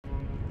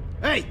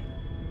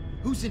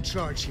Who's in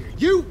charge here?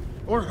 You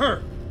or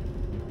her?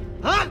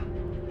 Huh?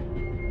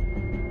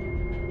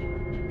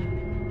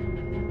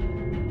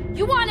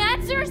 You want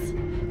answers?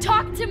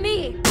 Talk to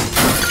me!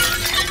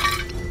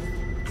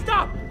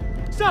 Stop!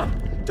 Stop!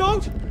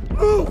 Don't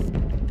move!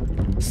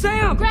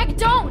 Sam! Greg,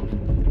 don't!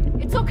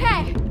 It's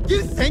okay.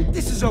 You think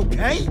this is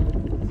okay?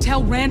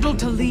 Tell Randall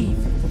to leave.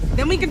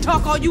 Then we can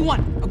talk all you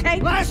want,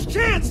 okay? Last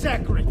chance,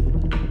 Zachary!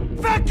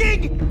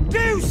 Fucking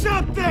do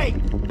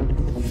something!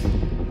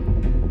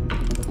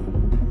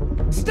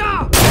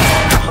 Stop!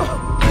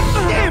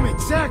 Damn it,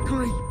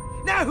 Zachary!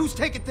 Now who's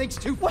taking things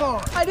too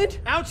far? I didn't...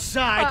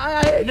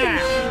 Outside, now!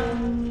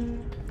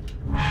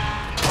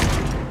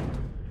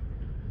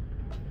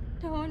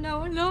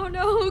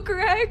 No,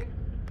 Greg.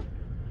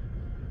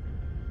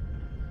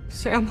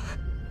 Sam...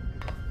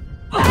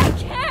 I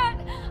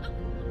can't!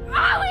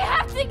 Oh, we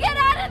have to get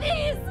out of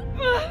these!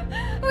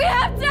 We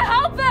have to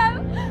help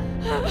him!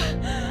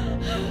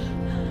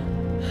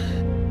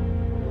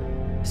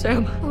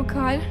 Sam... Oh,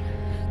 God.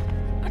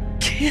 I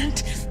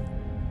can't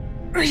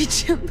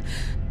reach him.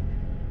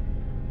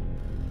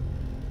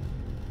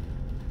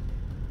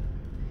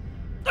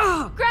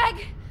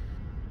 Greg!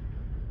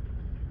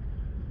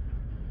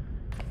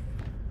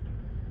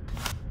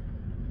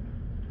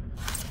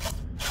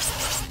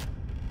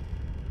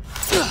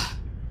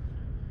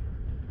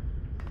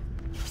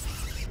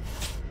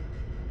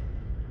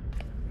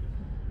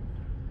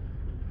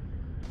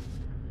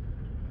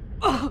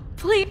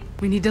 Please.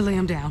 We need to lay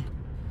him down.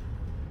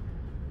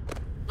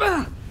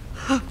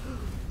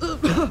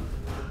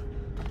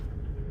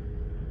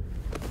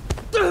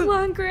 Come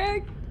on,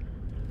 Greg.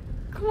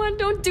 Come on,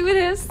 don't do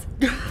this.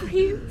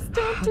 Please,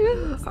 don't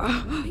do this.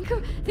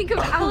 Think of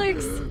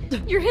Alex.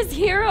 You're his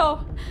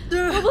hero.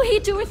 What will he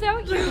do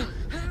without you?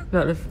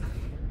 Not a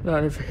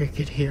very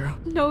good hero.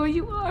 No,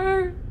 you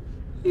are.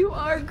 You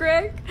are,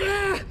 Greg.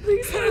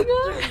 Please hang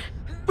on.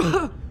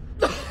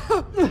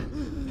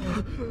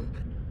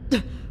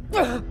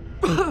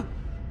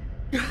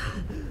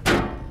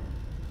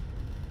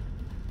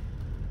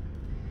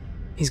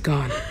 He's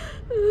gone.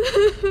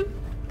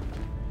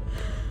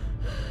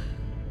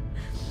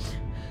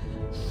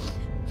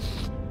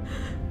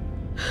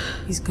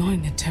 He's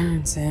going to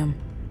turn, Sam.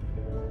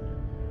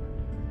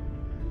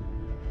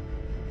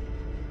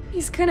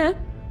 He's gonna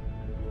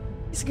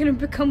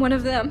become one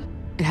of them.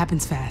 It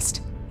happens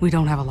fast. We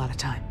don't have a lot of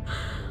time.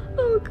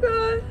 Oh,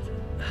 God.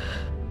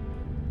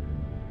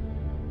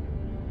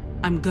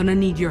 I'm gonna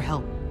need your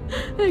help.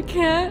 I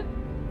can't.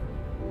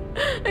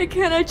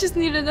 I just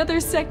need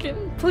another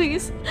second,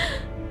 please.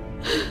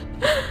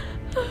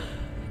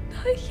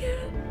 Not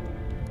yet.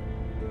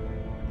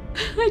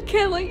 I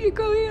can't let you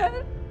go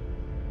yet.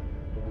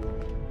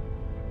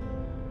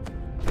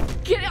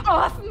 Get it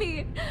off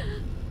me!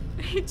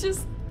 I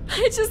just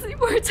need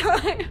more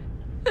time.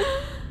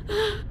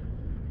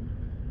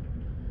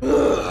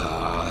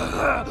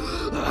 No!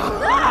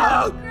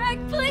 Greg,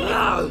 please!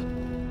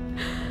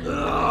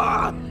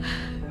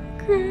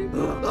 Greg.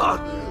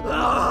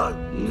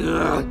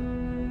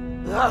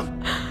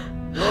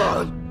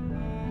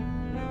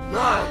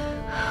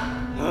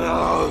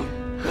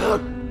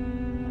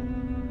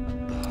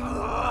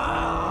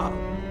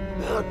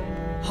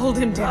 Hold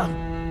him down.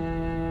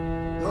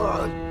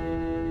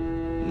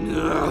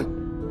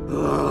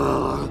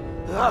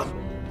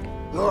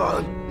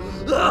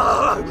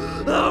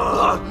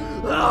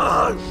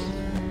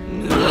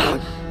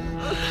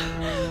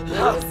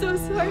 I'm so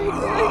sorry,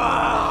 Greg.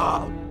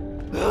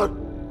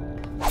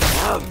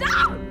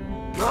 Stop!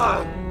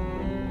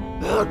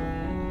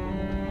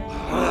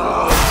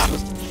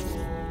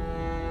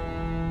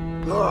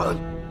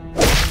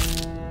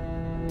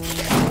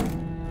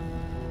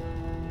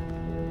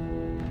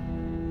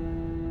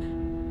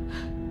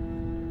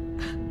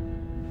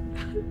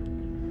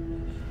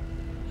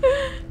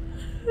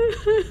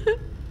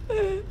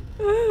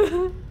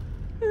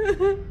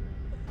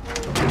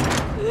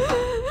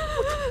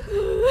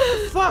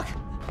 Fuck!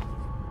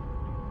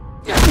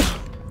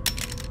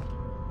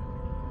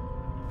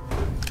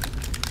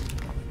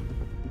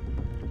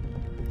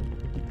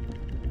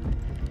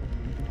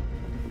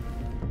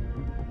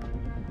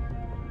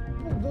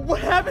 What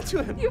happened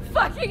to him? You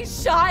fucking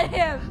shot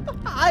him!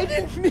 I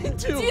didn't mean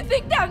to! Do you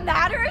think that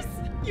matters?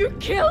 You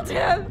killed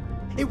him!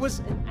 It was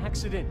an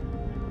accident.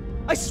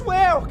 I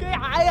swear, okay?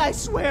 I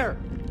swear.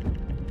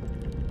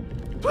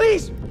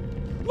 Please!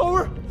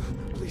 Lower!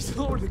 Please,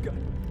 lower the gun.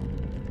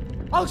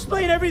 I'll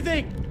explain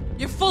everything!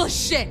 You're full of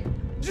shit!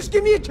 Just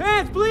give me a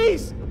chance,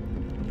 please!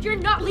 You're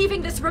not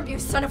leaving this room, you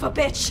son of a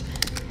bitch!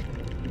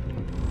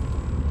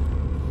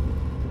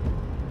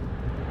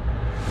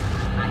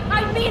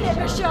 I mean it,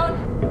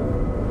 Michonne!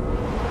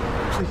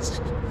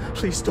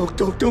 Please, don't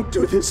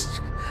do this.